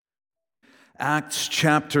Acts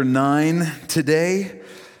chapter 9 today.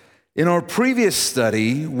 In our previous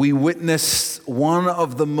study, we witnessed one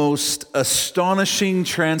of the most astonishing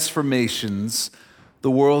transformations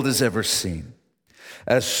the world has ever seen.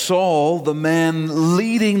 As Saul, the man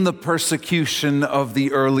leading the persecution of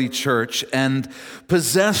the early church and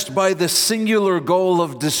possessed by the singular goal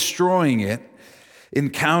of destroying it,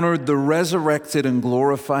 encountered the resurrected and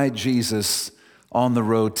glorified Jesus on the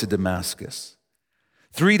road to Damascus.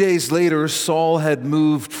 3 days later, Saul had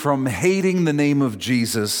moved from hating the name of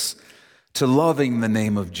Jesus to loving the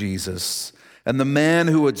name of Jesus. And the man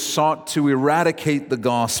who had sought to eradicate the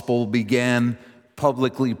gospel began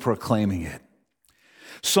publicly proclaiming it.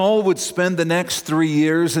 Saul would spend the next 3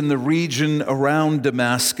 years in the region around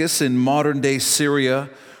Damascus in modern-day Syria,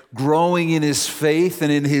 growing in his faith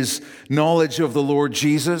and in his knowledge of the Lord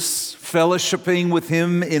Jesus, fellowshipping with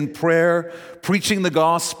him in prayer, preaching the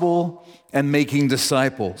gospel, and making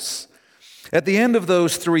disciples. At the end of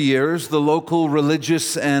those 3 years, the local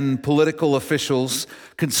religious and political officials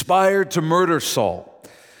conspired to murder Saul,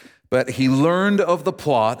 but he learned of the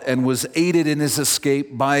plot and was aided in his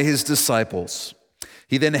escape by his disciples.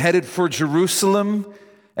 He then headed for Jerusalem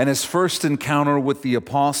and his first encounter with the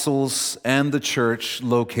apostles and the church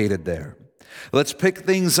located there. Let's pick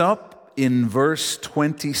things up in verse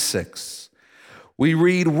 26. We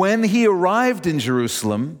read, "When he arrived in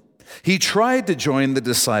Jerusalem, he tried to join the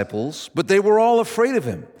disciples, but they were all afraid of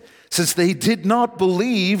him, since they did not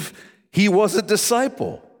believe he was a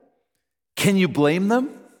disciple." Can you blame them?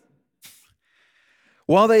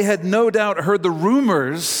 While they had no doubt heard the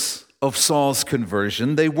rumors of Saul's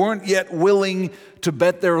conversion, they weren't yet willing to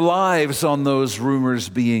bet their lives on those rumors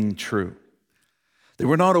being true. They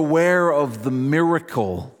were not aware of the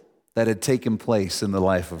miracle that had taken place in the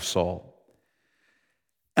life of Saul.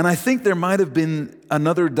 And I think there might have been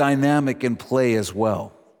another dynamic in play as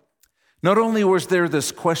well. Not only was there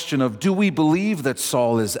this question of, do we believe that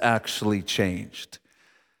Saul is actually changed?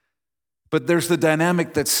 But there's the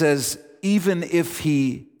dynamic that says, even if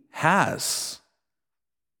he has,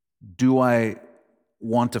 do I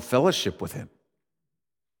want to fellowship with him?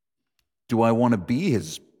 Do I want to be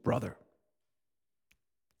his brother?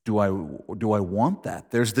 Do I want that?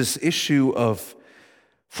 There's this issue of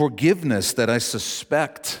forgiveness that I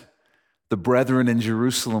suspect the brethren in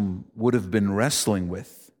Jerusalem would have been wrestling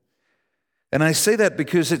with. And I say that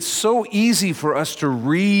because it's so easy for us to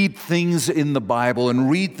read things in the Bible and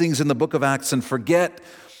read things in the book of Acts and forget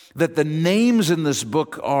that the names in this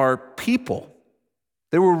book are people.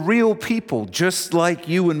 They were real people, just like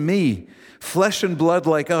you and me, flesh and blood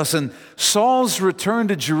like us. And Saul's return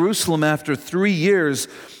to Jerusalem after 3 years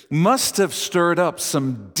must have stirred up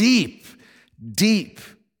some deep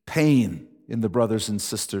pain in the brothers and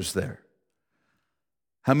sisters there.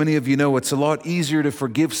 How many of you know it's a lot easier to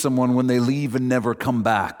forgive someone when they leave and never come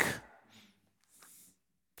back?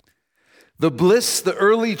 The bliss the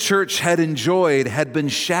early church had enjoyed had been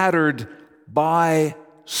shattered by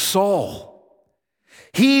Saul.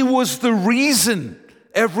 He was the reason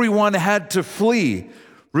everyone had to flee,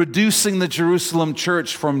 reducing the Jerusalem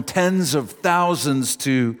church from tens of thousands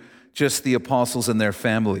to just the apostles and their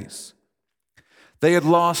families. They had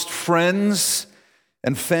lost friends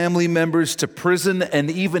and family members to prison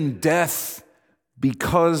and even death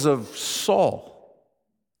because of Saul.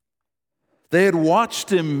 They had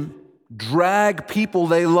watched him drag people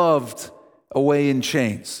they loved away in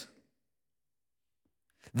chains.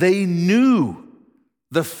 They knew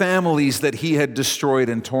the families that he had destroyed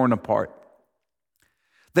and torn apart.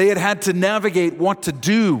 They had had to navigate what to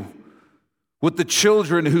do with the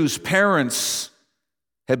children whose parents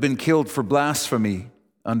had been killed for blasphemy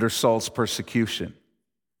under Saul's persecution.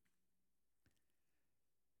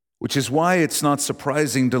 Which is why it's not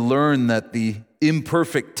surprising to learn that the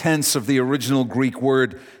imperfect tense of the original Greek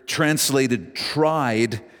word translated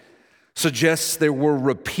tried suggests there were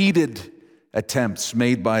repeated attempts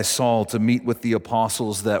made by Saul to meet with the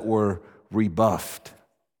apostles that were rebuffed.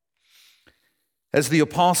 As the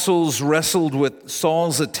apostles wrestled with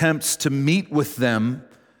Saul's attempts to meet with them,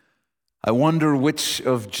 I wonder which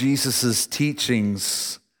of Jesus'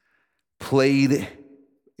 teachings played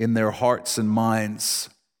in their hearts and minds,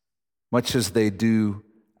 much as they do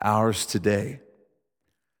ours today.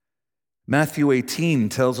 Matthew 18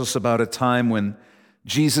 tells us about a time when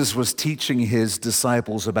Jesus was teaching his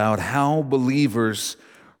disciples about how believers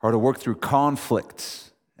are to work through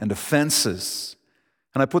conflict and offenses.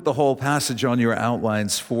 And I put the whole passage on your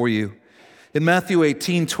outlines for you. In Matthew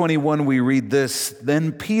 18:21, we read this,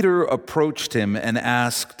 "Then Peter approached him and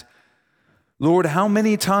asked, 'Lord, how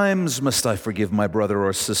many times must I forgive my brother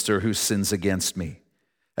or sister who sins against me?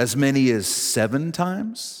 As many as 7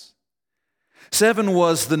 times?' 7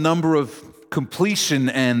 was the number of completion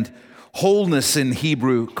and wholeness in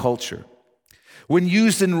Hebrew culture. When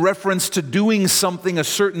used in reference to doing something a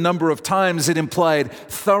certain number of times, it implied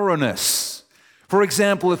thoroughness. For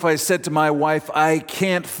example, if I said to my wife, "I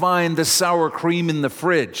can't find the sour cream in the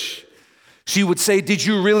fridge," she would say, "Did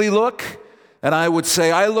you really look?" And I would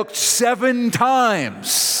say, "I looked 7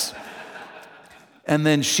 times." And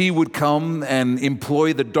then she would come and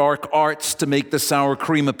employ the dark arts to make the sour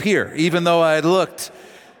cream appear, even though I had looked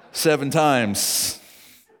 7 times.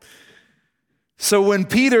 So when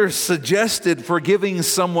Peter suggested forgiving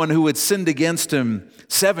someone who had sinned against him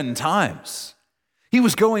 7 times, he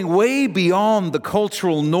was going way beyond the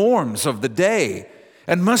cultural norms of the day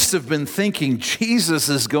and must have been thinking, Jesus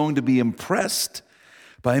is going to be impressed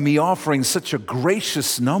by me offering such a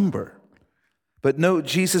gracious number. But note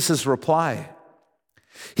Jesus' reply.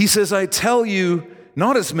 He says, "I tell you,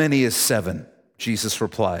 not as many as 7, Jesus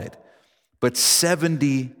replied, but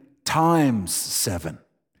 70 times 7.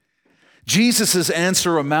 Jesus'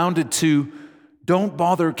 answer amounted to, "Don't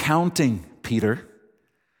bother counting, Peter,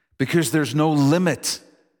 because there's no limit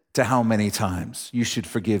to how many times you should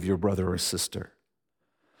forgive your brother or sister."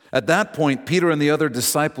 At that point, Peter and the other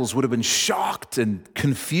disciples would have been shocked and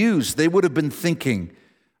confused. They would have been thinking,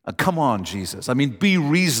 "Come on, Jesus. I mean, be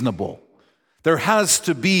reasonable. There has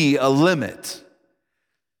to be a limit."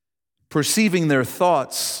 Perceiving their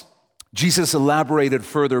thoughts, Jesus elaborated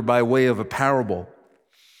further by way of a parable.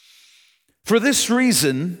 "For this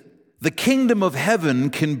reason, the kingdom of heaven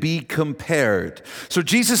can be compared." So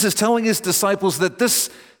Jesus is telling his disciples that this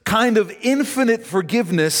kind of infinite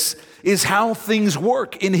forgiveness is how things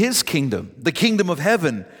work in his kingdom, the kingdom of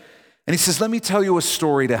heaven. And he says, let me tell you a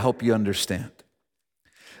story to help you understand.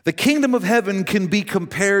 The kingdom of heaven can be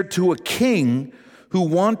compared to a king who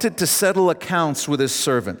wanted to settle accounts with his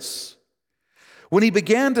servants. When he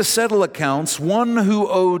began to settle accounts, one who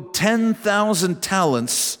owed 10,000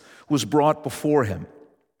 talents was brought before him.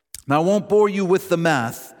 Now, I won't bore you with the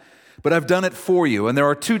math, but I've done it for you, and there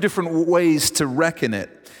are 2 different ways to reckon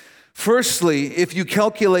it. Firstly, if you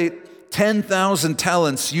calculate 10,000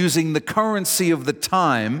 talents using the currency of the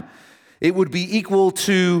time, it would be equal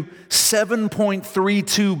to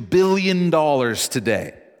 $7.32 billion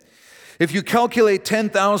today. If you calculate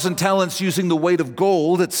 10,000 talents using the weight of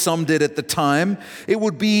gold that some did at the time, it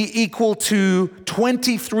would be equal to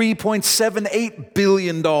 $23.78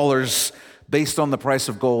 billion based on the price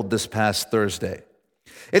of gold this past Thursday.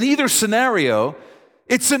 In either scenario,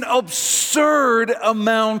 it's an absurd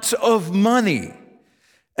amount of money.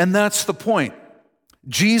 And that's the point.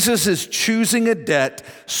 Jesus is choosing a debt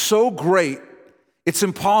so great, it's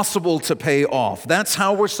impossible to pay off. That's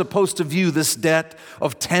how we're supposed to view this debt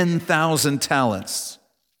of 10,000 talents.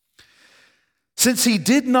 Since he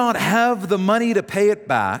did not have the money to pay it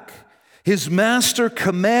back, his master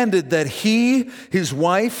commanded that he, his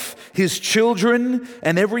wife, his children,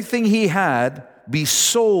 and everything he had be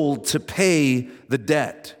sold to pay the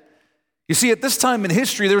debt. You see, at this time in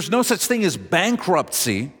history, there was no such thing as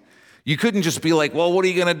bankruptcy. You couldn't just be like, well, what are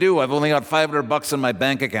you going to do? I've only got $500 in my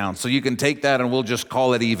bank account, so you can take that and we'll just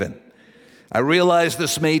call it even. I realize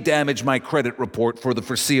this may damage my credit report for the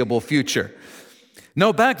foreseeable future.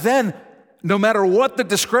 No, back then, no matter what the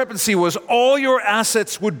discrepancy was, all your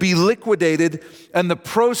assets would be liquidated and the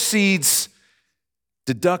proceeds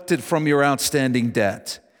deducted from your outstanding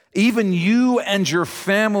debt. Even you and your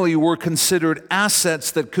family were considered assets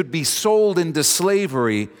that could be sold into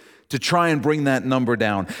slavery to try and bring that number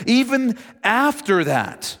down. Even after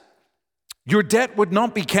that, your debt would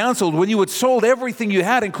not be canceled. When you had sold everything you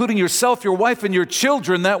had, including yourself, your wife, and your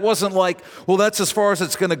children, that wasn't like, well, that's as far as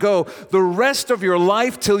it's going to go. The rest of your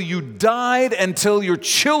life till you died, until your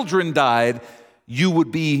children died, you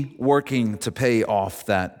would be working to pay off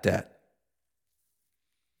that debt.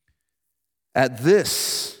 At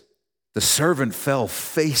this, the servant fell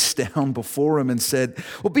face down before him and said,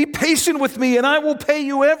 well, be patient with me and I will pay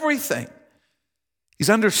you everything. He's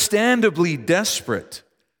understandably desperate,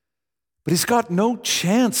 but he's got no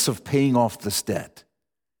chance of paying off this debt.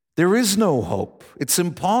 There is no hope. It's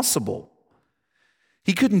impossible.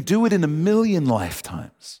 He couldn't do it in 1,000,000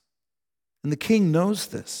 lifetimes. And the king knows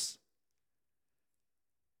this.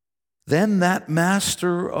 Then that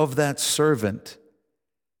master of that servant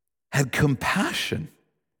had compassion,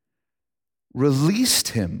 released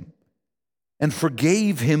him, and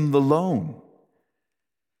forgave him the loan.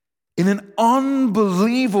 In an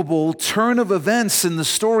unbelievable turn of events in the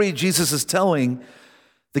story Jesus is telling,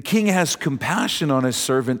 the king has compassion on his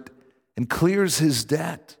servant and clears his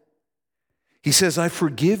debt. He says, I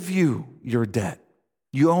forgive you your debt.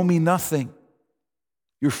 You owe me nothing.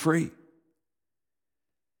 You're free.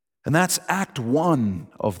 And that's Act 1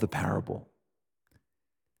 of the parable.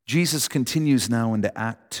 Jesus continues now into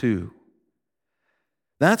Act 2.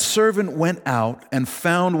 That servant went out and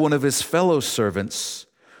found one of his fellow servants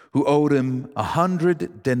who owed him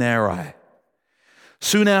 100 denarii.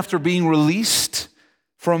 Soon after being released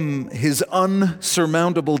from his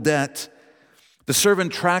unsurmountable debt, the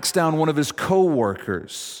servant tracks down one of his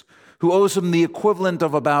co-workers who owes him the equivalent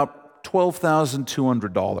of about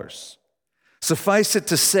 $12,200. Suffice it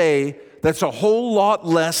to say, that's a whole lot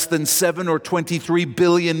less than $7 or $23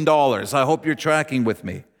 billion. I hope you're tracking with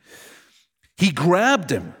me. He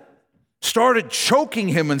grabbed him, started choking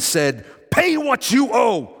him, and said, "Pay what you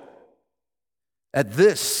owe." At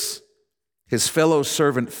this, his fellow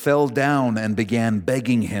servant fell down and began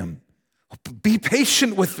begging him, "Be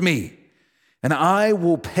patient with me, and I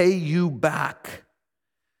will pay you back."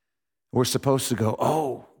 We're supposed to go,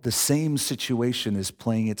 oh, the same situation is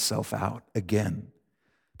playing itself out again.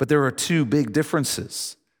 But there are two big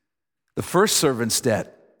differences. The first servant's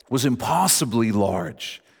debt was impossibly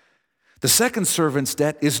large. The second servant's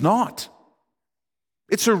debt is not.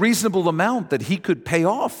 It's a reasonable amount that he could pay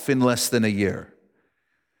off in less than a year.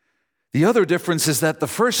 The other difference is that the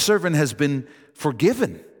first servant has been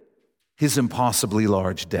forgiven his impossibly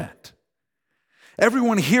large debt.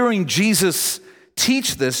 Everyone hearing Jesus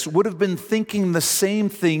teach this would have been thinking the same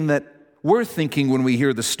thing that we're thinking when we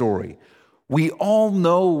hear the story. We all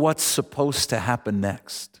know what's supposed to happen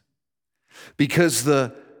next, because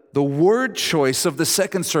the word choice of the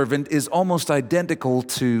second servant is almost identical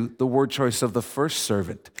to the word choice of the first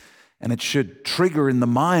servant. And it should trigger in the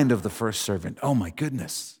mind of the first servant, oh my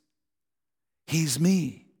goodness, he's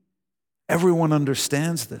me. Everyone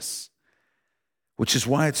understands this, which is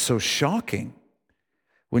why it's so shocking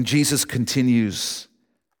when Jesus continues,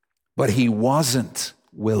 but he wasn't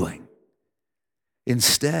willing.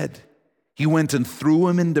 Instead, he went and threw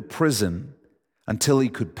him into prison until he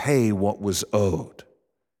could pay what was owed.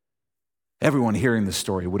 Everyone hearing the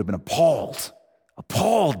story would have been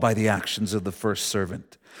appalled by the actions of the first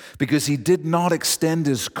servant, because he did not extend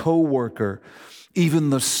his co-worker even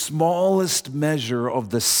the smallest measure of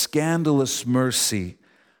the scandalous mercy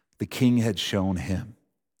the king had shown him.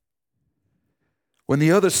 When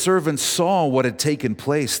the other servants saw what had taken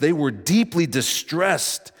place, they were deeply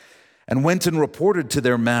distressed and went and reported to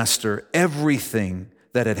their master everything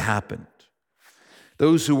that had happened.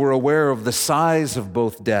 Those who were aware of the size of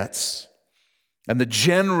both debts and the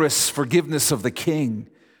generous forgiveness of the king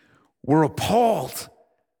were appalled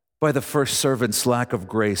by the first servant's lack of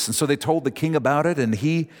grace. And so they told the king about it, and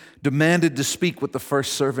he demanded to speak with the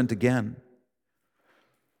first servant again.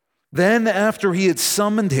 Then, after he had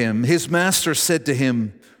summoned him, his master said to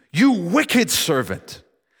him, "You wicked servant,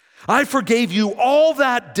 I forgave you all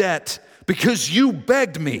that debt because you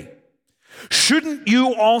begged me. Shouldn't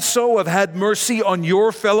you also have had mercy on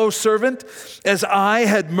your fellow servant as I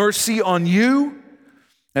had mercy on you?"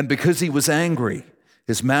 And because he was angry,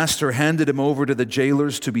 his master handed him over to the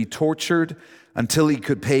jailers to be tortured until he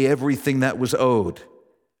could pay everything that was owed,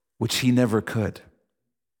 which he never could.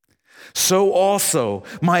 So also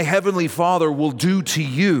my heavenly Father will do to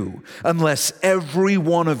you unless every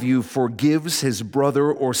one of you forgives his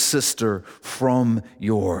brother or sister from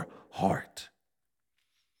your heart.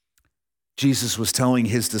 Jesus was telling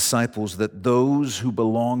his disciples that those who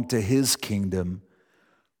belong to his kingdom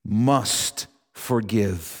must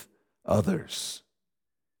forgive others.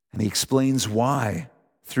 And he explains why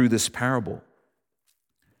through this parable.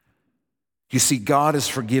 You see, God has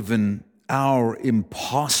forgiven our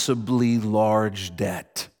impossibly large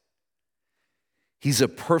debt. He's a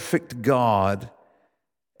perfect God,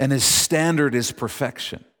 and his standard is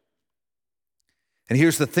perfection. And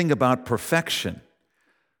here's the thing about perfection.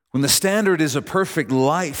 When the standard is a perfect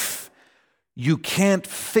life, you can't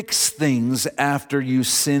fix things after you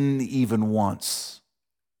sin even once,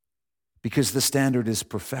 because the standard is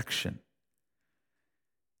perfection.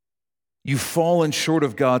 You've fallen short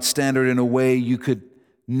of God's standard in a way you could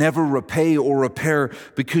never repay or repair,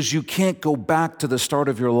 because you can't go back to the start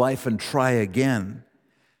of your life and try again.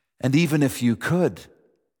 And even if you could,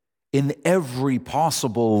 in every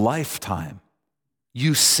possible lifetime,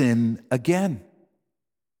 you sin again.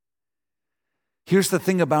 Here's the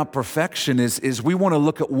thing about perfection is we want to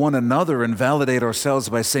look at one another and validate ourselves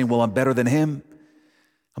by saying, well, I'm better than him.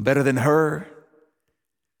 I'm better than her.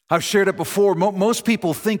 I've shared it before. Most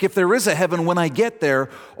people think if there is a heaven, when I get there,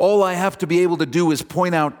 all I have to be able to do is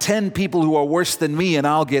point out 10 people who are worse than me and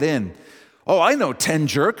I'll get in. Oh, I know 10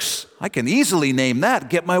 jerks. I can easily name that,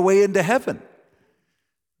 get my way into heaven.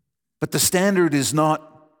 But the standard is not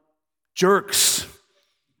jerks.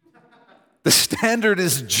 The standard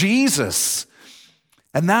is Jesus.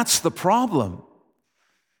 And that's the problem.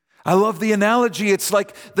 I love the analogy. It's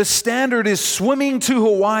like the standard is swimming to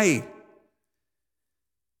Hawaii.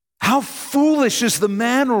 How foolish is the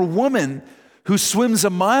man or woman who swims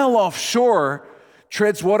a mile offshore,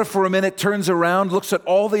 treads water for a minute, turns around, looks at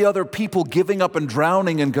all the other people giving up and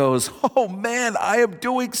drowning and goes, "Oh man, I am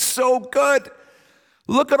doing so good.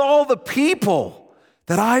 Look at all the people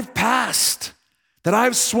that I've passed, that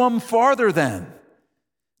I've swum farther than."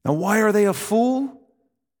 Now, why are they a fool?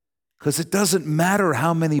 Because it doesn't matter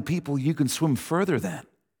how many people you can swim further than.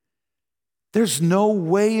 There's no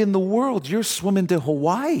way in the world you're swimming to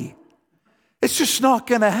Hawaii. It's just not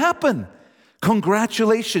going to happen.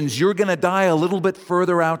 Congratulations, you're going to die a little bit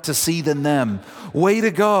further out to sea than them. Way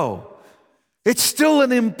to go. It's still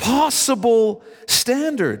an impossible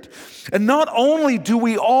standard. And not only do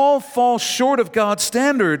we all fall short of God's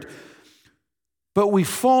standard, but we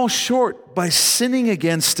fall short by sinning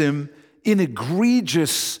against Him in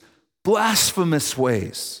egregious, blasphemous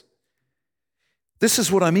ways. This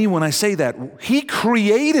is what I mean when I say that. He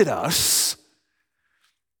created us,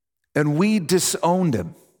 and we disowned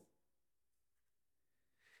Him.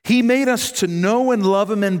 He made us to know and love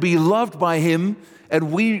Him and be loved by Him,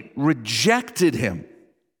 and we rejected Him.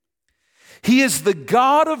 He is the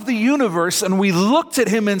God of the universe, and we looked at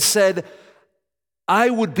Him and said, "I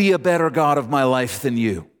would be a better God of my life than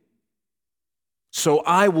you. So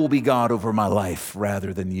I will be God over my life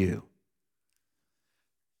rather than you."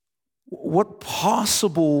 What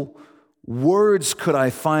possible words could I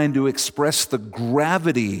find to express the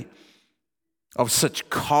gravity of such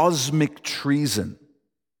cosmic treason?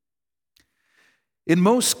 In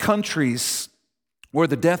most countries where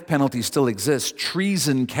the death penalty still exists,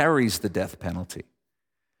 treason carries the death penalty.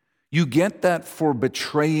 You get that for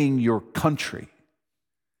betraying your country.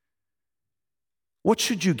 What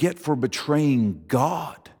should you get for betraying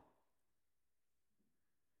God?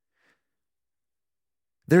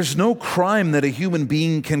 There's no crime that a human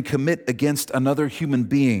being can commit against another human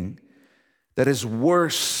being that is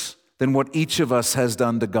worse than what each of us has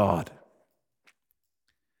done to God.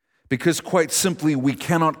 Because quite simply, we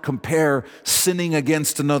cannot compare sinning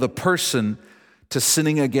against another person to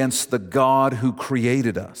sinning against the God who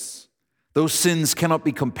created us. Those sins cannot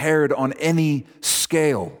be compared on any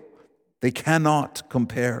scale. They cannot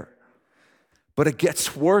compare. But it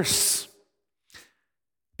gets worse.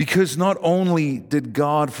 Because not only did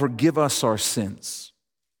God forgive us our sins,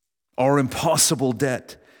 our impossible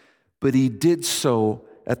debt, but He did so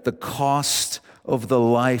at the cost of the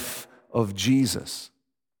life of Jesus.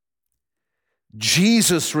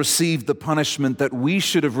 Jesus received the punishment that we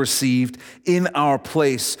should have received in our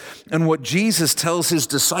place. And what Jesus tells His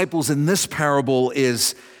disciples in this parable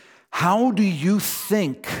is, how do you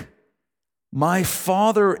think my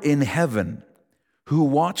Father in heaven, who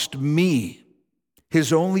watched me,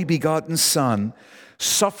 His only begotten Son,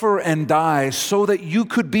 suffer and die so that you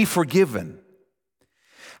could be forgiven,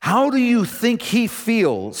 how do you think He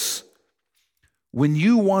feels when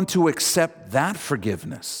you want to accept that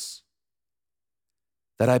forgiveness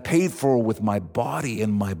that I paid for with my body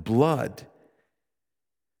and my blood,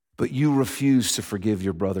 but you refuse to forgive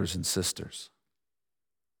your brothers and sisters?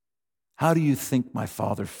 How do you think my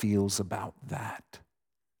Father feels about that?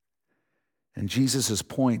 And Jesus'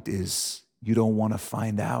 point is, you don't want to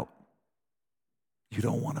find out. You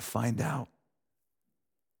don't want to find out.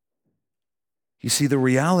 You see, the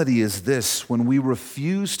reality is this: when we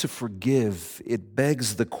refuse to forgive, it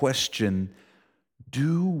begs the question,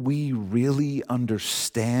 do we really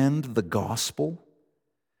understand the gospel?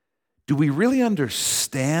 Do we really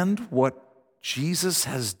understand what Jesus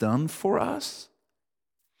has done for us?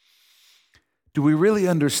 Do we really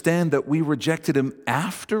understand that we rejected Him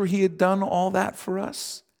after He had done all that for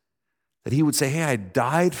us? That He would say, "Hey, I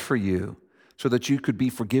died for you so that you could be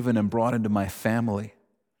forgiven and brought into my family."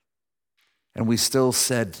 And we still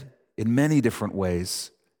said in many different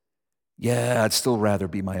ways, "Yeah, I'd still rather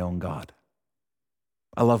be my own God.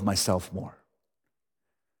 I love myself more."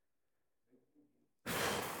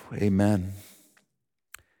 Amen.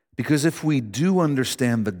 Because if we do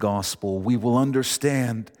understand the gospel, we will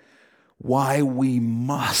understand why we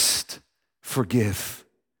must forgive.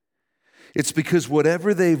 It's because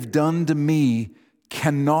whatever they've done to me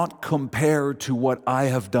cannot compare to what I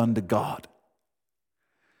have done to God.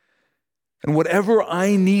 And whatever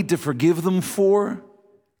I need to forgive them for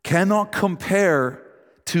cannot compare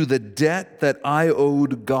to the debt that I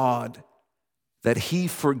owed God, that He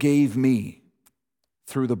forgave me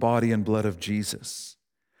through the body and blood of Jesus.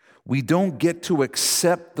 We don't get to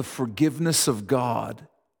accept the forgiveness of God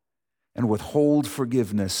and withhold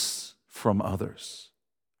forgiveness from others.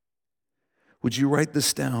 Would you write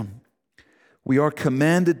this down? We are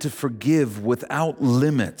commanded to forgive without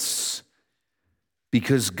limits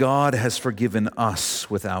because God has forgiven us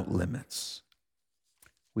without limits.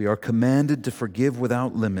 We are commanded to forgive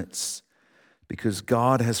without limits because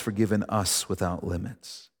God has forgiven us without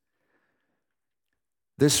limits.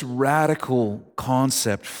 This radical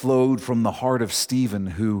concept flowed from the heart of Stephen,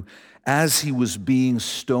 who, as he was being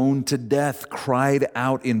stoned to death, cried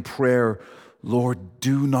out in prayer, "Lord,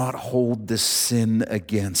 do not hold this sin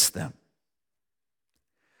against them."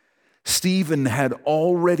 Stephen had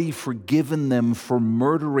already forgiven them for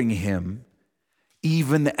murdering him,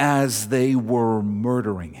 even as they were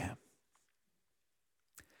murdering him.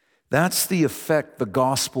 That's the effect the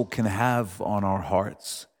gospel can have on our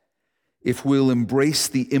hearts if we'll embrace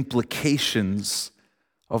the implications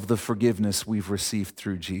of the forgiveness we've received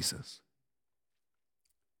through Jesus.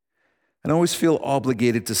 And I always feel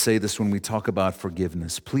obligated to say this when we talk about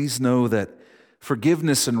forgiveness. Please know that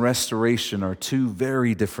forgiveness and restoration are two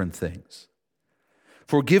very different things.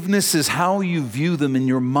 Forgiveness is how you view them in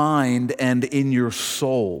your mind and in your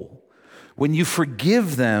soul. When you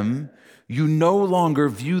forgive them, you no longer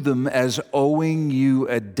view them as owing you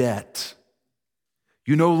a debt.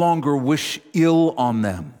 You no longer wish ill on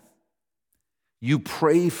them. You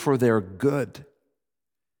pray for their good.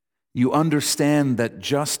 You understand that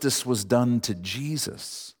justice was done to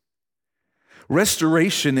Jesus.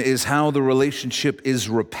 Restoration is how the relationship is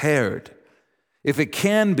repaired. If it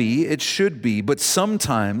can be, it should be, but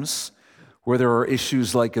sometimes where there are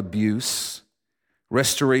issues like abuse,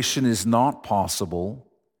 restoration is not possible,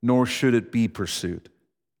 nor should it be pursued.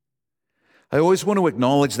 I always want to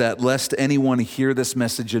acknowledge that, lest anyone hear this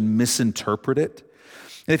message and misinterpret it.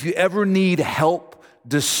 And if you ever need help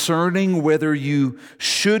discerning whether you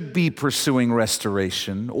should be pursuing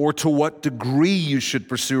restoration or to what degree you should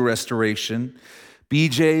pursue restoration,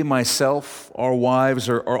 BJ, myself, our wives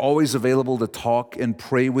are always available to talk and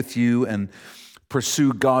pray with you and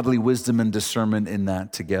pursue godly wisdom and discernment in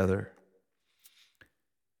that together.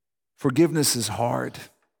 Forgiveness is hard.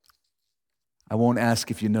 I won't ask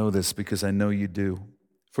if you know this because I know you do.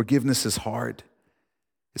 Forgiveness is hard.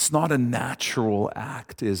 It's not a natural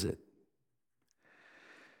act, is it?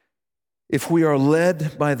 If we are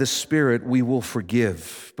led by the Spirit, we will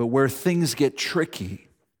forgive. But where things get tricky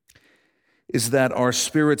is that our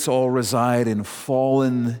spirits all reside in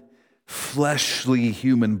fallen, fleshly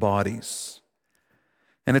human bodies.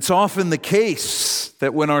 And it's often the case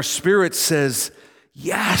that when our spirit says,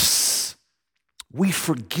 "Yes, we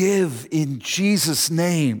forgive in Jesus'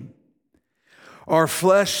 name," our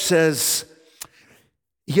flesh says,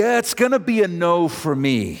 "Yeah, it's going to be a no for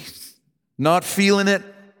me. Not feeling it,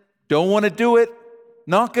 don't want to do it,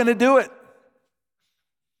 not going to do it."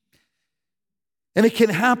 And it can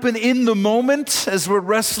happen in the moment as we're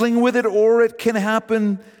wrestling with it, or it can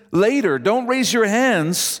happen later. Don't raise your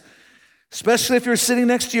hands, especially if you're sitting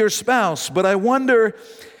next to your spouse. But I wonder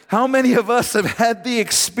how many of us have had the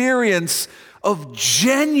experience of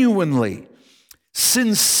genuinely,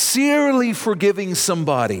 sincerely forgiving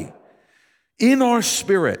somebody in our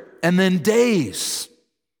spirit, and then days,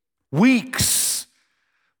 weeks,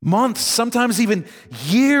 months, sometimes even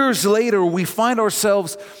years later, we find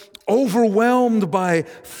ourselves overwhelmed by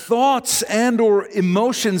thoughts and or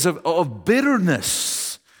emotions of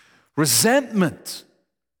bitterness, resentment,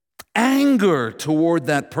 anger toward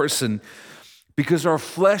that person, because our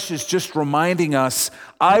flesh is just reminding us,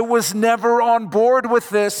 I was never on board with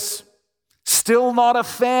this, still not a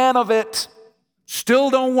fan of it, still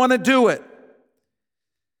don't want to do it.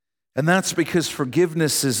 And that's because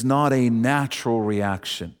forgiveness is not a natural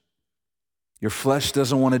reaction. Your flesh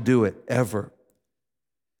doesn't want to do it, ever.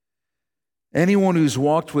 Anyone who's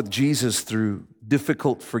walked with Jesus through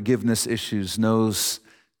difficult forgiveness issues knows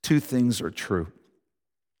two things are true.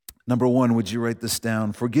 Number one, would you write this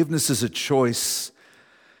down? Forgiveness is a choice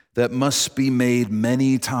that must be made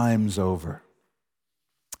many times over.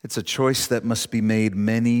 It's a choice that must be made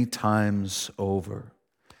many times over.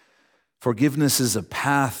 Forgiveness is a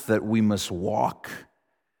path that we must walk.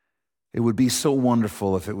 It would be so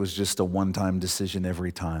wonderful if it was just a one-time decision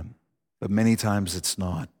every time, but many times it's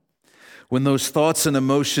not. When those thoughts and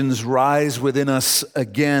emotions rise within us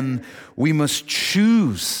again, we must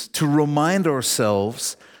choose to remind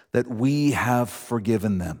ourselves that we have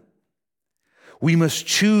forgiven them. We must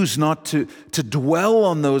choose not to dwell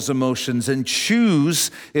on those emotions and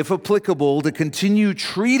choose, if applicable, to continue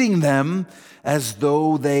treating them as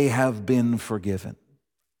though they have been forgiven.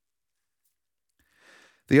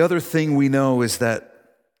 The other thing we know is that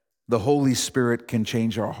the Holy Spirit can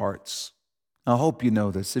change our hearts. I hope you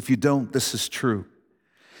know this. If you don't, this is true.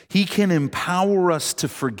 He can empower us to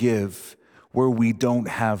forgive where we don't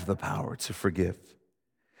have the power to forgive.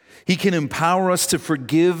 He can empower us to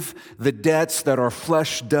forgive the debts that our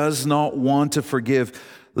flesh does not want to forgive.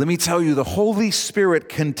 Let me tell you, the Holy Spirit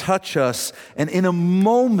can touch us, and in a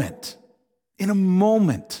moment,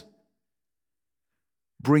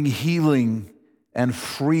 bring healing and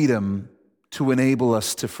freedom to enable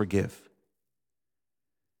us to forgive.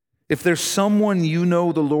 If there's someone you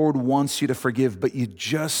know the Lord wants you to forgive, but you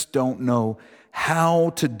just don't know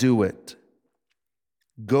how to do it,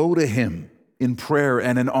 go to Him in prayer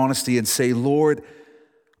and in honesty and say, Lord,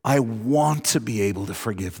 I want to be able to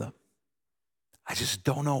forgive them. I just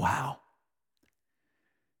don't know how.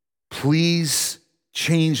 Please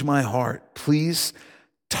change my heart. Please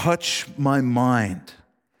touch my mind.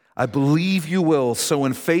 I believe you will. So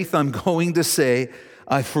in faith, I'm going to say,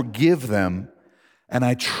 I forgive them, and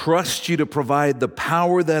I trust you to provide the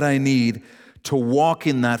power that I need to walk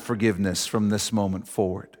in that forgiveness from this moment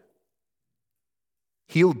forward.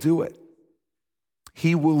 He'll do it.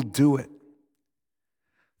 He will do it.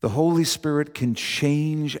 The Holy Spirit can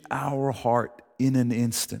change our heart in an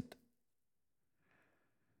instant.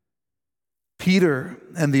 Peter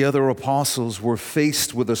and the other apostles were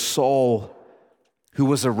faced with a Saul who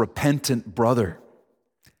was a repentant brother.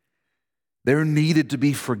 There needed to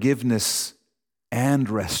be forgiveness and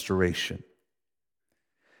restoration.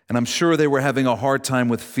 And I'm sure they were having a hard time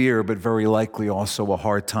with fear, but very likely also a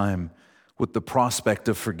hard time with the prospect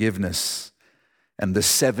of forgiveness and the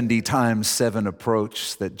 70 times 7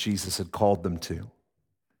 approach that Jesus had called them to.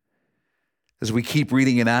 As we keep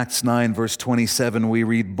reading in Acts 9, verse 27, we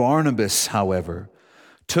read, Barnabas, however,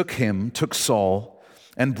 took Saul,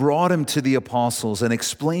 and brought him to the apostles and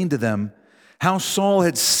explained to them how Saul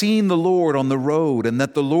had seen the Lord on the road and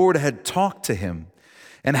that the Lord had talked to him,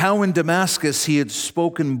 and how in Damascus he had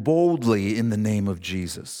spoken boldly in the name of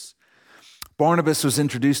Jesus. Barnabas was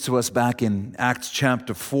introduced to us back in Acts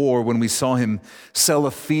chapter 4 when we saw him sell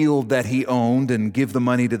a field that he owned and give the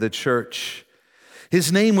money to the church.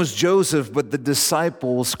 His name was Joseph, but the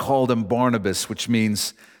disciples called him Barnabas, which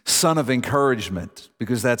means son of encouragement,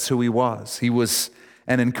 because that's who he was. He was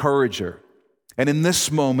an encourager. And in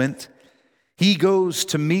this moment, he goes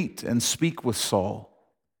to meet and speak with Saul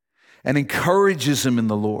and encourages him in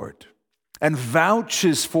the Lord and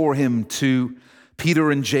vouches for him to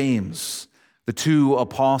Peter and James, the two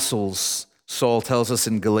apostles Saul tells us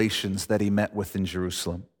in Galatians that he met with in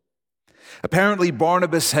Jerusalem. Apparently,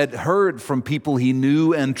 Barnabas had heard from people he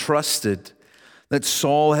knew and trusted that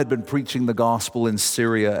Saul had been preaching the gospel in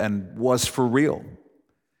Syria and was for real.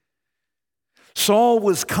 Saul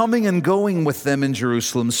was coming and going with them in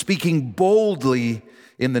Jerusalem, speaking boldly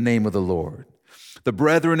in the name of the Lord. The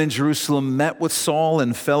brethren in Jerusalem met with Saul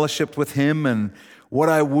and fellowshiped with him, and what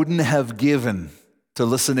I wouldn't have given to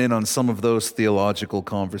listen in on some of those theological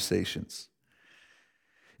conversations.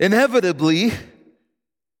 Inevitably,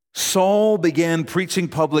 Saul began preaching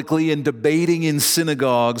publicly and debating in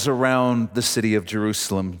synagogues around the city of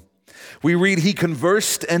Jerusalem. We read he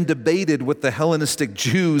conversed and debated with the Hellenistic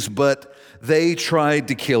Jews, but they tried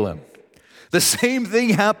to kill him. The same thing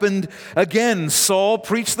happened again. Saul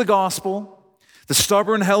preached the gospel. The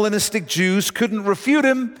stubborn Hellenistic Jews couldn't refute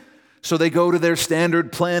him, so they go to their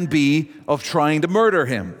standard plan B of trying to murder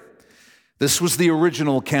him. This was the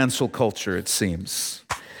original cancel culture, it seems.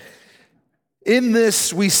 In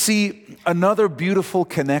this, we see another beautiful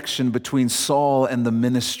connection between Saul and the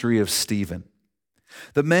ministry of Stephen.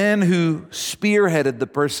 The man who spearheaded the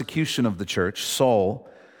persecution of the church, Saul,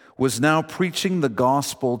 was now preaching the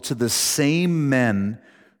gospel to the same men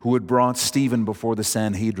who had brought Stephen before the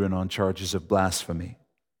Sanhedrin on charges of blasphemy.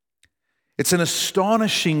 It's an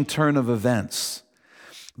astonishing turn of events.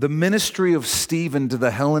 The ministry of Stephen to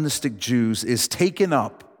the Hellenistic Jews is taken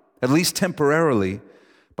up, at least temporarily,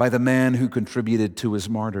 by the man who contributed to his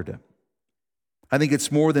martyrdom. I think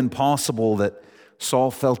it's more than possible that Saul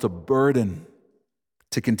felt a burden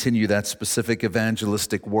to continue that specific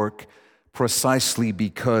evangelistic work precisely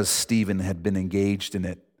because Stephen had been engaged in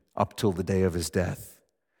it up till the day of his death.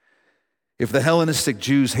 If the Hellenistic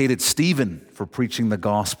Jews hated Stephen for preaching the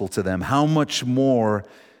gospel to them, how much more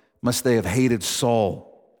must they have hated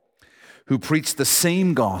Saul, who preached the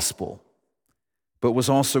same gospel, but was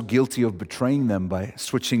also guilty of betraying them by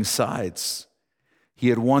switching sides. He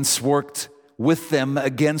had once worked with them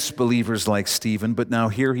against believers like Stephen, but now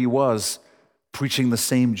here he was preaching the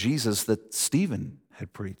same Jesus that Stephen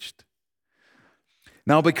had preached.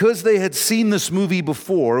 Now, because they had seen this movie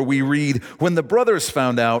before, we read, when the brothers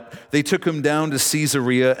found out, they took him down to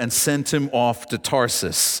Caesarea and sent him off to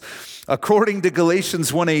Tarsus. According to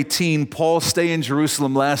Galatians 1:18, Paul's stay in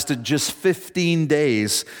Jerusalem lasted just 15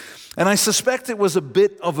 days. And I suspect it was a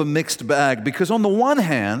bit of a mixed bag, because on the one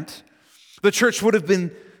hand, the church would have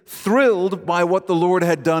been thrilled by what the Lord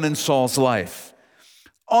had done in Saul's life.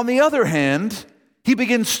 On the other hand, he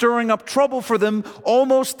begins stirring up trouble for them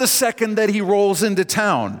almost the second that he rolls into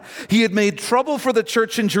town. He had made trouble for the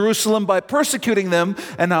church in Jerusalem by persecuting them,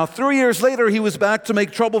 and now 3 years later, he was back to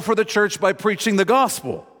make trouble for the church by preaching the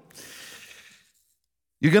gospel.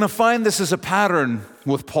 You're going to find this as a pattern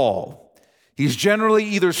with Paul. He's generally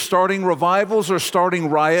either starting revivals or starting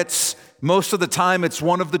riots. Most of the time, it's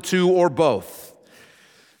one of the two or both.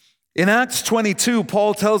 In Acts 22,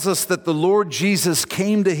 Paul tells us that the Lord Jesus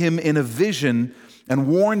came to him in a vision and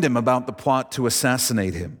warned him about the plot to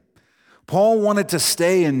assassinate him. Paul wanted to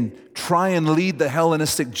stay and try and lead the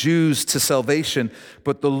Hellenistic Jews to salvation,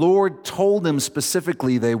 but the Lord told him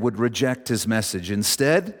specifically they would reject his message.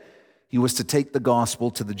 Instead, he was to take the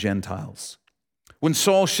gospel to the Gentiles. When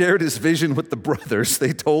Saul shared his vision with the brothers,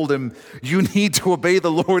 they told him, "You need to obey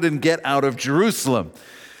the Lord and get out of Jerusalem."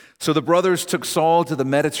 So the brothers took Saul to the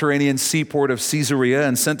Mediterranean seaport of Caesarea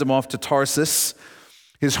and sent him off to Tarsus,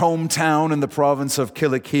 his hometown in the province of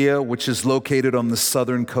Cilicia, which is located on the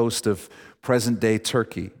southern coast of present-day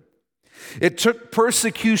Turkey. It took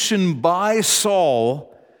persecution by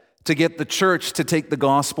Saul to get the church to take the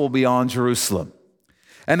gospel beyond Jerusalem.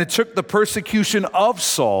 And it took the persecution of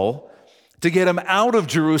Saul to get him out of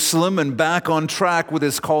Jerusalem and back on track with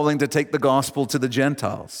his calling to take the gospel to the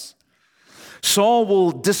Gentiles. Saul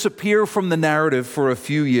will disappear from the narrative for a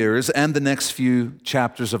few years and the next few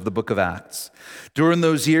chapters of the book of Acts. During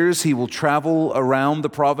those years, he will travel around the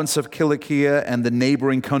province of Cilicia and the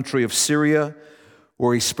neighboring country of Syria,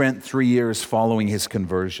 where he spent 3 years following his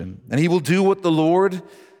conversion. And he will do what the Lord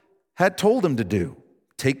had told him to do: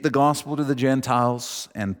 take the gospel to the Gentiles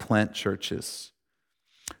and plant churches.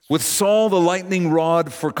 With Saul, the lightning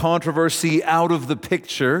rod for controversy, out of the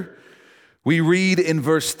picture, we read in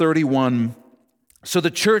verse 31, "So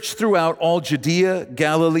the church throughout all Judea,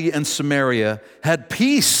 Galilee, and Samaria had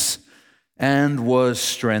peace and was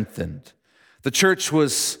strengthened." The church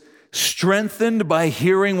was strengthened by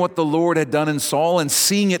hearing what the Lord had done in Saul and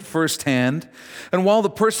seeing it firsthand. And while the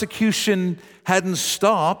persecution hadn't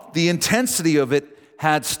stopped, the intensity of it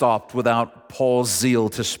had stopped without Paul's zeal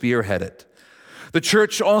to spearhead it. The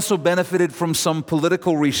church also benefited from some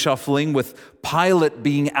political reshuffling, with Pilate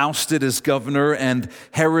being ousted as governor and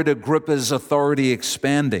Herod Agrippa's authority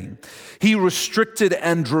expanding. He restricted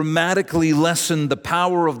and dramatically lessened the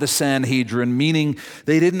power of the Sanhedrin, meaning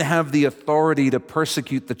they didn't have the authority to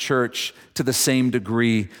persecute the church to the same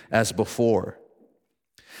degree as before.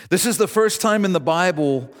 This is the first time in the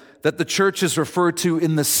Bible that the church is referred to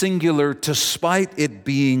in the singular, despite it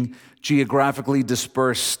being geographically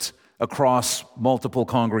dispersed across multiple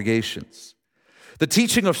congregations. The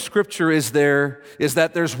teaching of Scripture is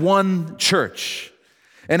that there's one church,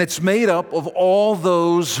 and it's made up of all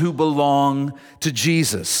those who belong to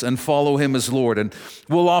Jesus and follow him as Lord. And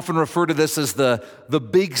we'll often refer to this as the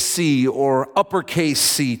big C, or uppercase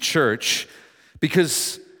C church,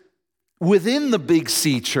 because within the big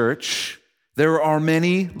C church, there are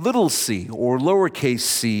many little c, or lowercase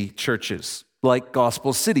c churches, like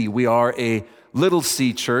Gospel City. We are a little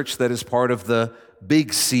c church that is part of the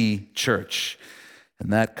big C church.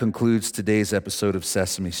 And that concludes today's episode of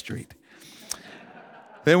Sesame Street.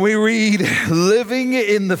 Then we read, living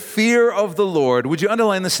in the fear of the Lord. Would you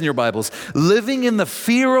underline this in your Bibles? Living in the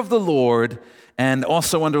fear of the Lord, and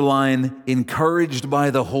also underline, encouraged by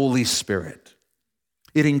the Holy Spirit.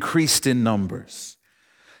 It increased in numbers.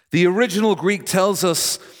 The original Greek tells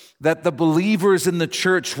us that the believers in the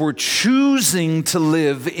church were choosing to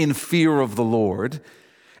live in fear of the Lord,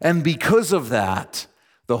 and because of that,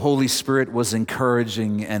 the Holy Spirit was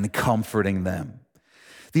encouraging and comforting them.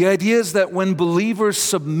 The idea is that when believers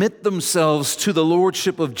submit themselves to the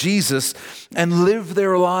lordship of Jesus and live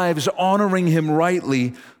their lives honoring him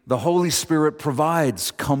rightly, the Holy Spirit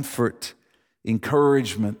provides comfort,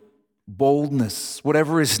 encouragement, boldness,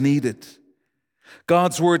 whatever is needed.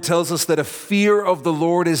 God's word tells us that a fear of the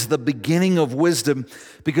Lord is the beginning of wisdom,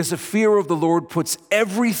 because a fear of the Lord puts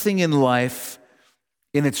everything in life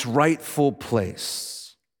in its rightful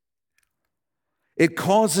place. It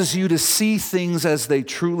causes you to see things as they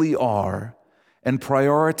truly are and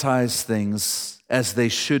prioritize things as they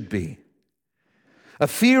should be. A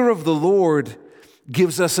fear of the Lord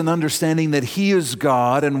gives us an understanding that he is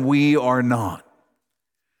God and we are not.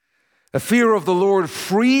 A fear of the Lord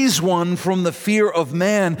frees one from the fear of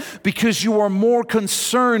man, because you are more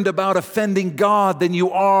concerned about offending God than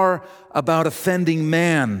you are about offending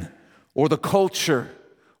man or the culture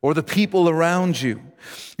or the people around you.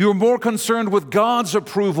 You're more concerned with God's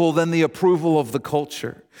approval than the approval of the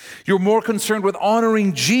culture. You're more concerned with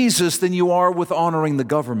honoring Jesus than you are with honoring the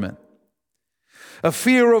government. A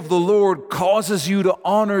fear of the Lord causes you to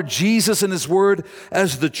honor Jesus and His Word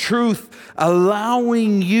as the truth,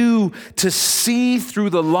 allowing you to see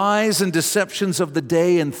through the lies and deceptions of the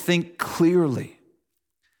day and think clearly.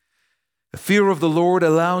 A fear of the Lord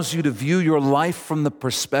allows you to view your life from the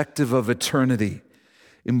perspective of eternity,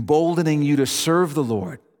 emboldening you to serve the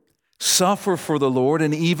Lord, suffer for the Lord,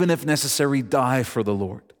 and even if necessary, die for the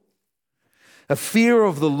Lord. A fear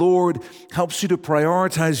of the Lord helps you to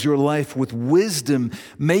prioritize your life with wisdom,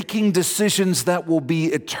 making decisions that will be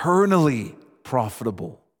eternally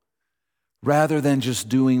profitable, rather than just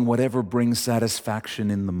doing whatever brings satisfaction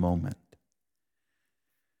in the moment.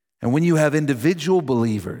 And when you have individual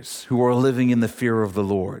believers who are living in the fear of the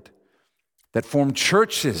Lord, that form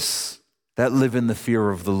churches that live in the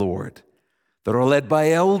fear of the Lord, that are led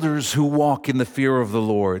by elders who walk in the fear of the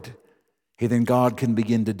Lord, then God can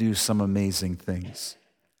begin to do some amazing things.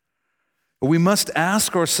 But we must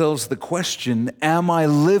ask ourselves the question, am I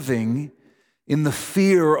living in the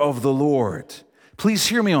fear of the Lord? Please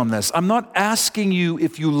hear me on this. I'm not asking you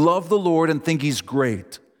if you love the Lord and think He's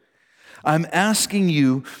great. I'm asking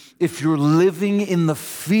you if you're living in the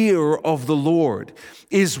fear of the Lord.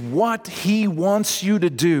 Is what He wants you to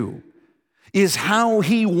do, is how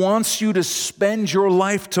He wants you to spend your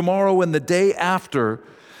life tomorrow and the day after,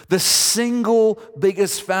 the single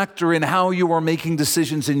biggest factor in how you are making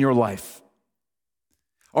decisions in your life?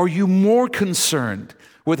 Are you more concerned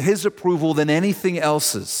with His approval than anything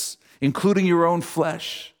else's, including your own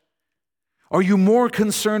flesh? Are you more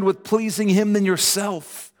concerned with pleasing Him than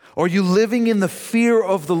yourself? Are you living in the fear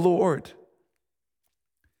of the Lord?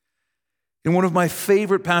 In one of my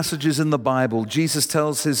favorite passages in the Bible, Jesus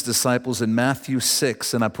tells His disciples in Matthew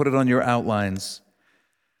 6, and I put it on your outlines,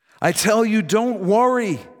 I tell you, don't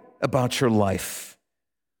worry about your life,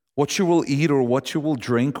 what you will eat or what you will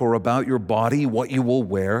drink, or about your body, what you will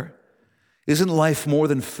wear. Isn't life more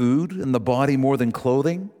than food and the body more than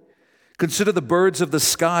clothing? Consider the birds of the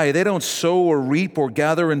sky. They don't sow or reap or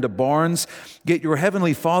gather into barns, yet your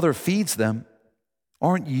heavenly Father feeds them.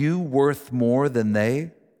 Aren't you worth more than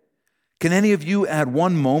they? Can any of you add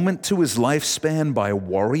one moment to his lifespan by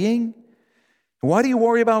worrying? Why do you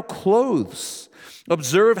worry about clothes?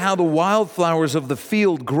 Observe how the wildflowers of the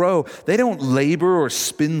field grow. They don't labor or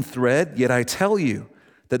spin thread, yet I tell you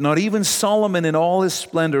that not even Solomon in all his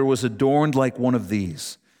splendor was adorned like one of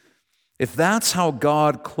these. If that's how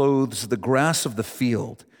God clothes the grass of the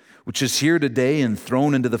field, which is here today and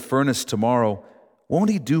thrown into the furnace tomorrow,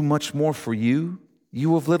 won't He do much more for you,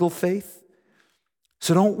 you of little faith?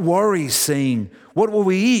 So don't worry saying, what will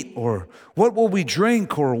we eat, or what will we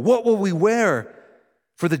drink, or what will we wear?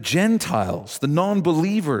 For the Gentiles, the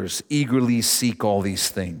non-believers, eagerly seek all these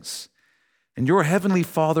things. And your heavenly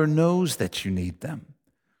Father knows that you need them.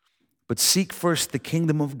 But seek first the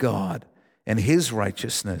kingdom of God and His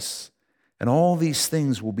righteousness, and all these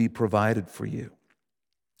things will be provided for you.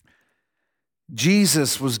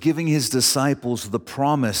 Jesus was giving His disciples the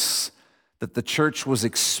promise that the church was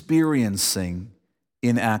experiencing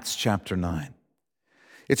in Acts chapter 9.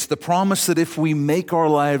 It's the promise that if we make our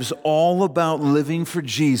lives all about living for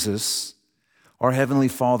Jesus, our Heavenly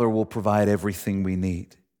Father will provide everything we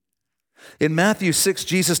need. In Matthew 6,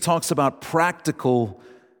 Jesus talks about practical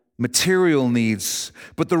material needs,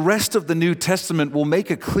 but the rest of the New Testament will make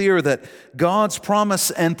it clear that God's promise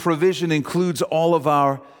and provision includes all of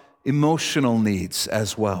our emotional needs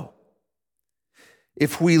as well.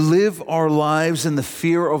 If we live our lives in the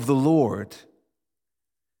fear of the Lord,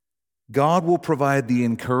 God will provide the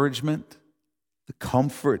encouragement, the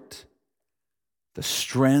comfort, the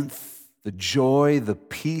strength, the joy, the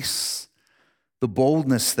peace, the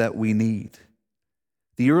boldness that we need.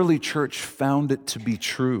 The early church found it to be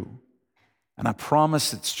true, and I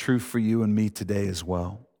promise it's true for you and me today as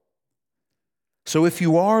well. So if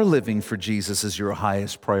you are living for Jesus as your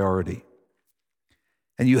highest priority,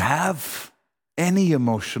 and you have any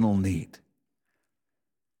emotional need,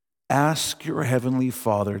 ask your Heavenly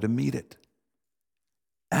Father to meet it.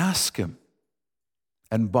 Ask Him.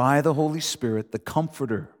 And by the Holy Spirit, the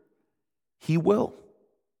Comforter, He will.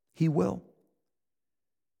 He will.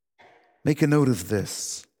 Make a note of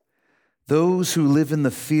this. Those who live in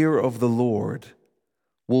the fear of the Lord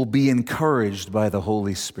will be encouraged by the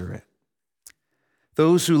Holy Spirit.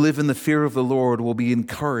 Those who live in the fear of the Lord will be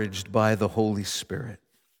encouraged by the Holy Spirit.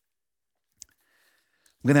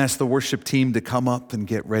 I'm going to ask the worship team to come up and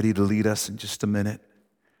get ready to lead us in just a minute.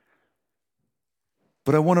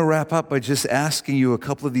 But I want to wrap up by just asking you a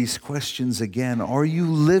couple of these questions again. Are you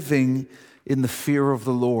living in the fear of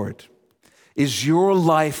the Lord? Is your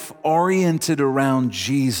life oriented around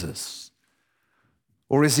Jesus?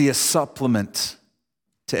 Or is he a supplement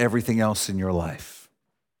to everything else in your life?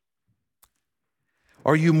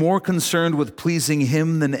 Are you more concerned with pleasing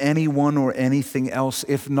him than anyone or anything else?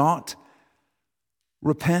 If not,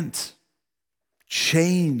 repent,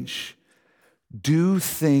 change, do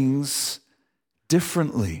things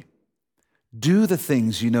differently. Do the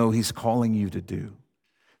things you know he's calling you to do.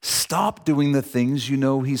 Stop doing the things you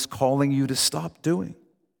know he's calling you to stop doing.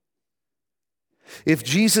 If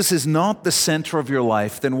Jesus is not the center of your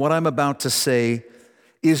life, then what I'm about to say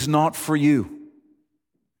is not for you,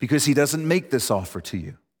 because he doesn't make this offer to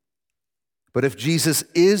you. But if Jesus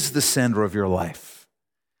is the center of your life,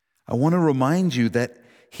 I want to remind you that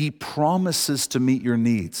he promises to meet your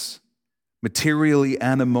needs, materially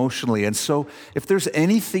and emotionally. And so if there's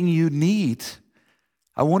anything you need,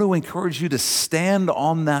 I want to encourage you to stand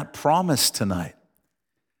on that promise tonight.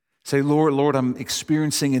 Say, Lord, I'm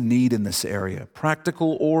experiencing a need in this area,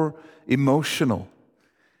 practical or emotional.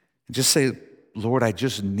 And just say, Lord, I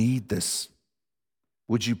just need this.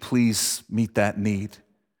 Would you please meet that need?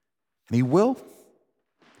 And he will.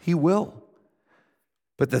 He will.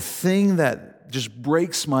 But the thing that just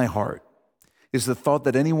breaks my heart is the thought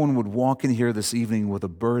that anyone would walk in here this evening with a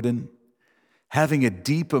burden, having a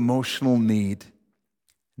deep emotional need,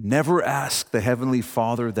 never ask the Heavenly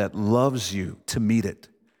Father that loves you to meet it,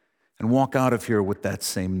 and walk out of here with that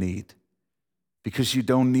same need, because you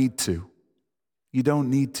don't need to. You don't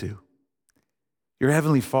need to. Your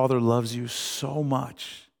Heavenly Father loves you so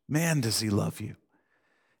much. Man, does he love you.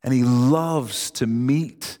 And he loves to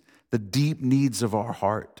meet the deep needs of our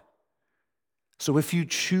heart. So if you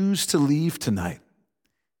choose to leave tonight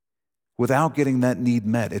without getting that need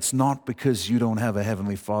met, it's not because you don't have a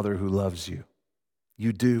Heavenly Father who loves you.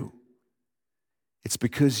 You do. It's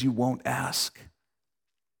because you won't ask.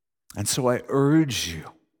 And so I urge you,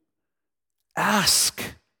 ask.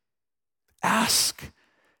 Ask.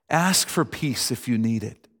 Ask for peace if you need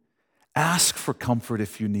it. Ask for comfort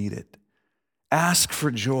if you need it. Ask for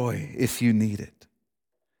joy if you need it.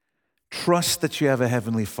 Trust that you have a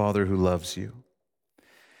Heavenly Father who loves you.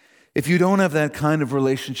 If you don't have that kind of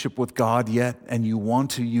relationship with God yet and you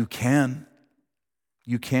want to, you can.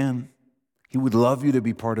 You can. He would love you to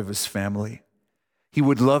be part of his family. He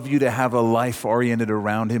would love you to have a life oriented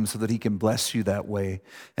around him so that he can bless you that way.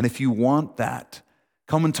 And if you want that,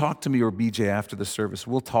 come and talk to me or BJ after the service.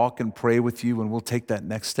 We'll talk and pray with you, and we'll take that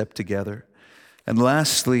next step together. And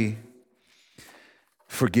lastly,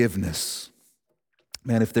 forgiveness.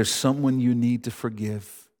 Man, if there's someone you need to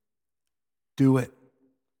forgive, do it.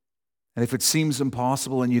 And if it seems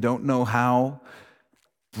impossible and you don't know how,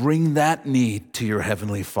 bring that need to your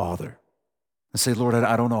Heavenly Father and say, Lord,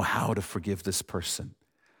 I don't know how to forgive this person,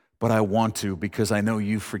 but I want to because I know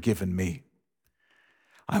you've forgiven me.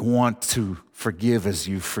 I want to forgive as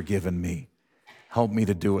you've forgiven me. Help me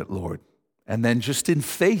to do it, Lord. And then just in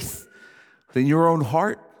faith, in your own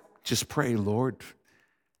heart, just pray, Lord,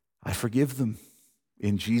 I forgive them.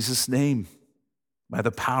 In Jesus' name, by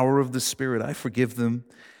the power of the Spirit, I forgive them,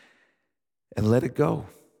 and let it go.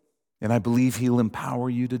 And I believe he'll empower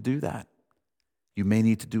you to do that. You may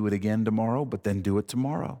need to do it again tomorrow, but then do it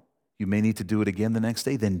tomorrow. You may need to do it again the next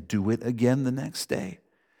day, then do it again the next day.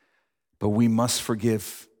 But we must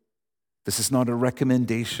forgive. This is not a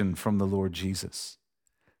recommendation from the Lord Jesus.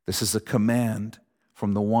 This is a command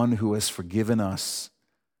from the one who has forgiven us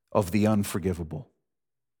of the unforgivable.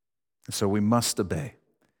 So we must obey.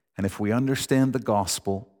 And if we understand the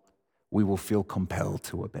gospel, we will feel compelled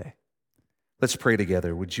to obey. Let's pray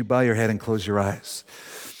together. Would you bow your head and close your eyes?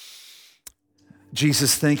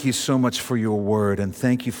 Jesus, thank you so much for your word, and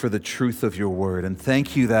thank you for the truth of your word. And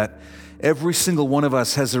thank you that every single one of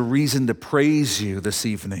us has a reason to praise you this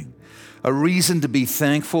evening, a reason to be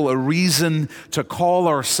thankful, a reason to call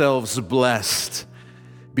ourselves blessed,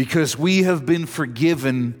 because we have been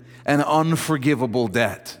forgiven an unforgivable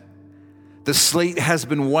debt. The slate has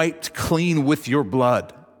been wiped clean with your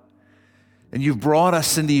blood, and you've brought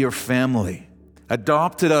us into your family,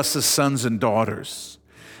 adopted us as sons and daughters.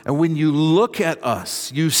 And when you look at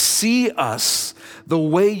us, you see us the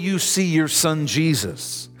way you see your son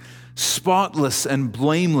Jesus, spotless and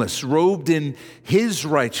blameless, robed in his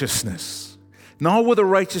righteousness, not with a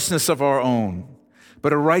righteousness of our own,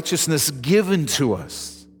 but a righteousness given to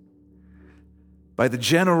us by the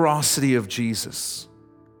generosity of Jesus.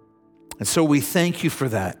 And so we thank you for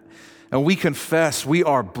that. And we confess we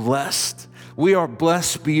are blessed. We are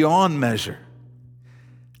blessed beyond measure.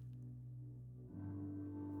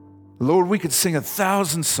 Lord, we could sing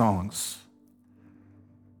 1,000 songs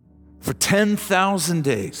for 10,000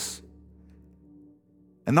 days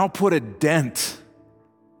and not put a dent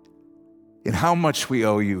in how much we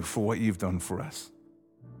owe you for what you've done for us.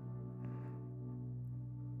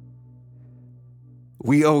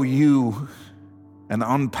 We owe you an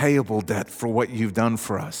unpayable debt for what you've done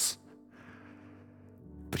for us.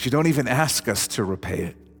 But you don't even ask us to repay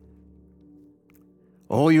it.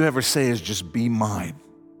 All you ever say is just be mine.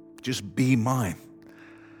 Just be mine.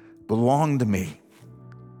 Belong to me.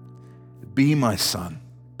 Be my son.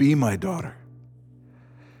 Be my daughter.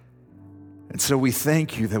 And so we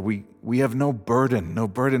thank you that we have no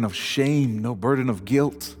burden of shame, no burden of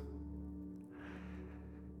guilt.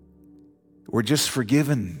 We're just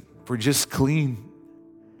forgiven. We're just clean.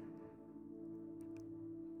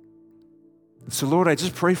 So Lord, I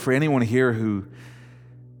just pray for anyone here who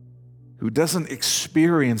doesn't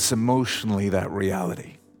experience emotionally that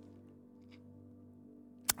reality.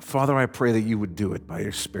 Father, I pray that you would do it by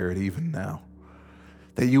your Spirit even now.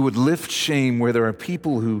 That you would lift shame where there are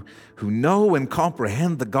people who know and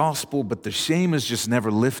comprehend the gospel, but the shame is just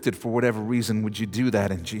never lifted for whatever reason. Would you do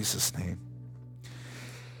that in Jesus' name?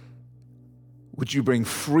 Would you bring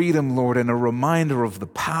freedom, Lord, and a reminder of the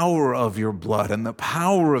power of your blood and the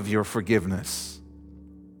power of your forgiveness?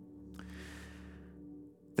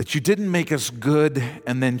 That you didn't make us good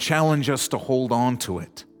and then challenge us to hold on to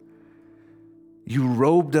it. You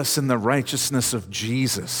robed us in the righteousness of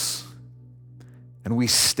Jesus, and we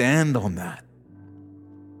stand on that.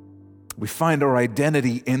 We find our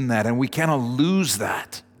identity in that, and we cannot lose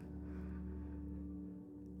that.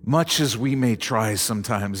 Much as we may try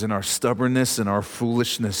sometimes in our stubbornness and our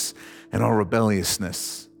foolishness and our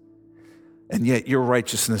rebelliousness. And yet your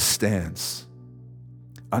righteousness stands,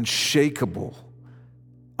 unshakable,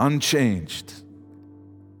 unchanged.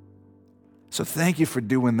 So thank you for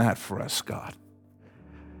doing that for us, God.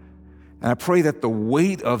 And I pray that the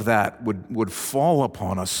weight of that would fall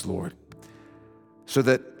upon us, Lord, so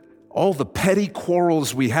that all the petty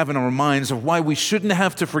quarrels we have in our minds of why we shouldn't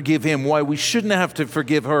have to forgive him, why we shouldn't have to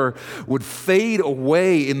forgive her, would fade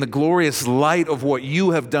away in the glorious light of what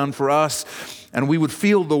you have done for us, and we would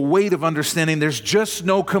feel the weight of understanding there's just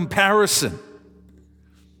no comparison.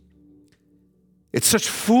 It's such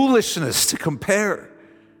foolishness to compare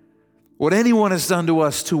what anyone has done to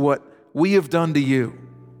us to what we have done to you.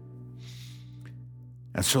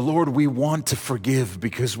 And so, Lord, we want to forgive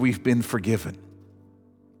because we've been forgiven.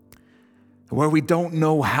 Where we don't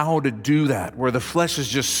know how to do that, where the flesh is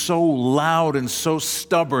just so loud and so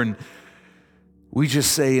stubborn, we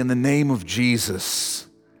just say, in the name of Jesus,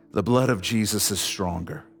 the blood of Jesus is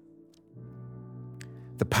stronger.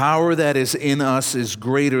 The power that is in us is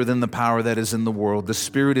greater than the power that is in the world. The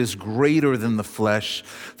Spirit is greater than the flesh.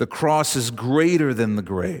 The cross is greater than the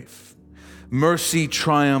grave. Mercy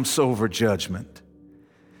triumphs over judgment.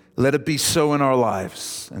 Let it be so in our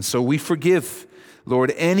lives. And so we forgive,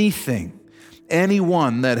 Lord, anyone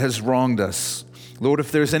that has wronged us. Lord,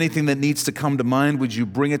 if there's anything that needs to come to mind, would you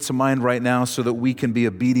bring it to mind right now so that we can be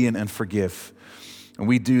obedient and forgive? And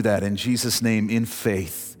we do that in Jesus' name in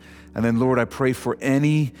faith. And then, Lord, I pray for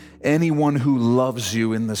anyone who loves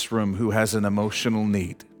you in this room who has an emotional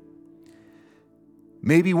need.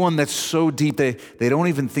 Maybe one that's so deep they don't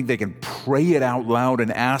even think they can pray it out loud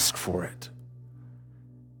and ask for it.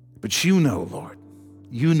 But you know, Lord,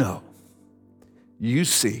 you know, you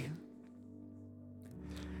see.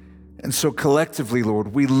 And so collectively,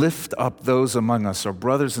 Lord, we lift up those among us, our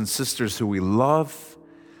brothers and sisters who we love,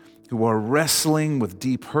 who are wrestling with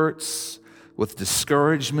deep hurts, with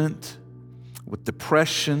discouragement, with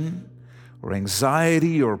depression, or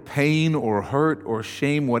anxiety, or pain, or hurt, or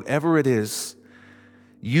shame, whatever it is,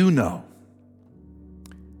 you know.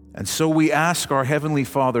 And so we ask our Heavenly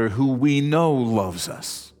Father, who we know loves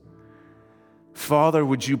us, Father,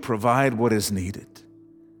 would you provide what is needed?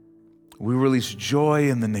 We release joy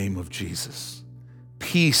in the name of Jesus,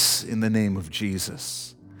 peace in the name of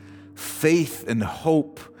Jesus, faith and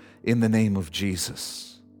hope in the name of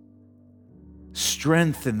Jesus,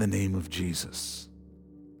 strength in the name of Jesus,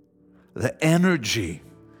 the energy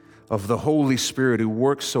of the Holy Spirit who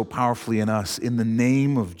works so powerfully in us in the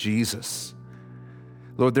name of Jesus.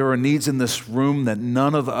 Lord, there are needs in this room that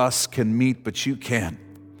none of us can meet, but you can.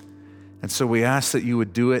 And so we ask that you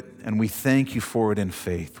would do it, and we thank you for it in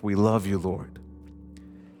faith. We love you, Lord.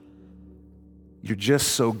 You're just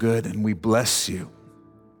so good, and we bless you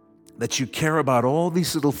that you care about all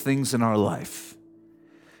these little things in our life.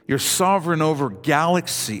 You're sovereign over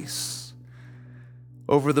galaxies,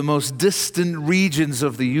 over the most distant regions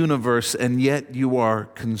of the universe, and yet you are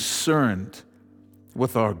concerned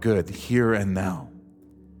with our good here and now,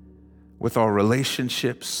 with our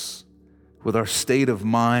relationships, with our state of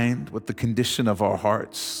mind, with the condition of our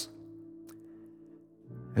hearts.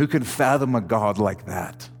 Who can fathom a God like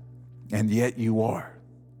that? And yet you are.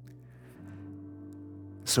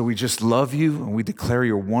 So we just love you and we declare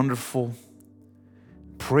you're wonderful,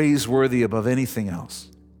 praiseworthy above anything else.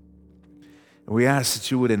 And we ask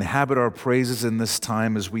that you would inhabit our praises in this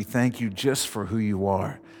time as we thank you just for who you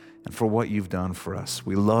are and for what you've done for us.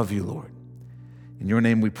 We love you, Lord. In your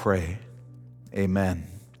name we pray. Amen.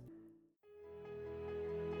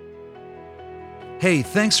 Hey,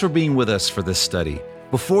 thanks for being with us for this study.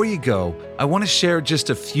 Before you go, I want to share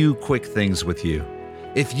just a few quick things with you.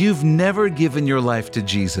 If you've never given your life to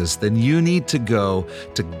Jesus, then you need to go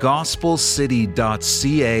to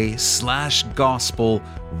gospelcity.ca/gospel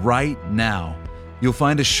right now. You'll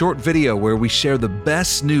find a short video where we share the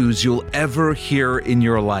best news you'll ever hear in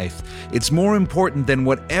your life. It's more important than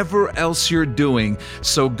whatever else you're doing,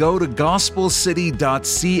 so go to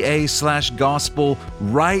gospelcity.ca/gospel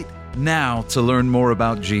right now to learn more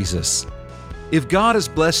about Jesus. If God has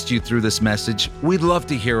blessed you through this message, we'd love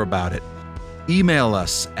to hear about it. Email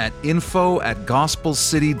us at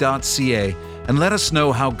info@gospelcity.ca and let us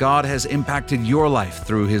know how God has impacted your life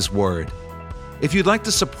through His Word. If you'd like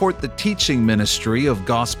to support the teaching ministry of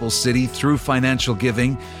Gospel City through financial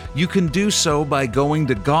giving, you can do so by going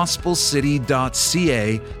to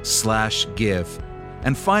gospelcity.ca/give.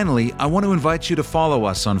 And finally, I want to invite you to follow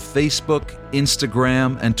us on Facebook,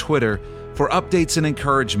 Instagram, and Twitter for updates and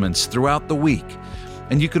encouragements throughout the week.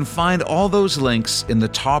 And you can find all those links in the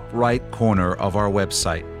top right corner of our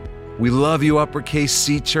website. We love you, Uppercase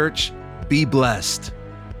C Church. Be blessed.